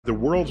The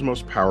world's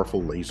most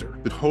powerful laser.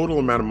 The total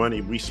amount of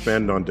money we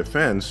spend on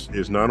defense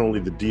is not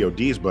only the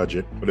DoD's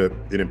budget, but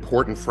an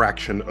important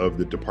fraction of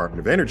the Department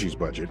of Energy's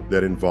budget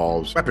that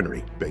involves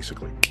weaponry,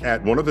 basically.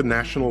 At one of the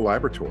national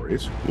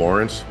laboratories,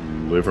 Lawrence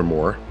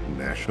Livermore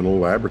National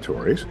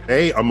Laboratories,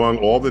 among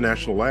all the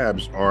national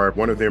labs,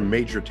 one of their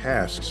major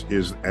tasks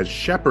is as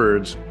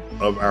shepherds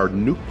of our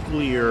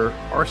nuclear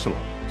arsenal.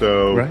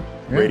 So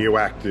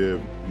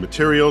radioactive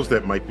materials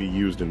that might be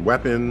used in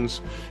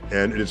weapons,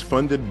 and it is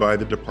funded by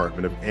the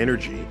Department of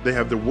Energy. They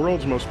have the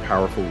world's most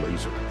powerful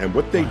laser. And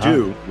what they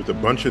do with a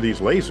bunch of these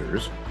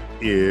lasers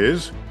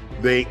is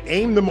they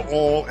aim them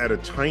all at a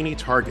tiny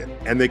target,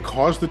 and they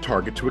cause the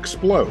target to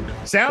explode.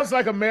 Sounds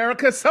like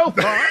America so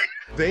far.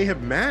 They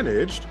have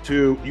managed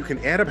to, you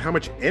can add up how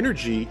much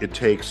energy it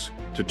takes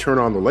to turn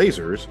on the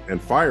lasers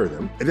and fire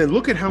them, and then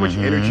look at how much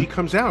energy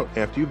comes out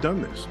after you've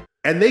done this.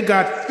 And they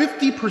got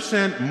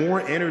 50%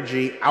 more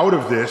energy out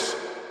of this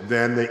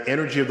than the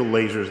energy of the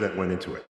lasers that went into it.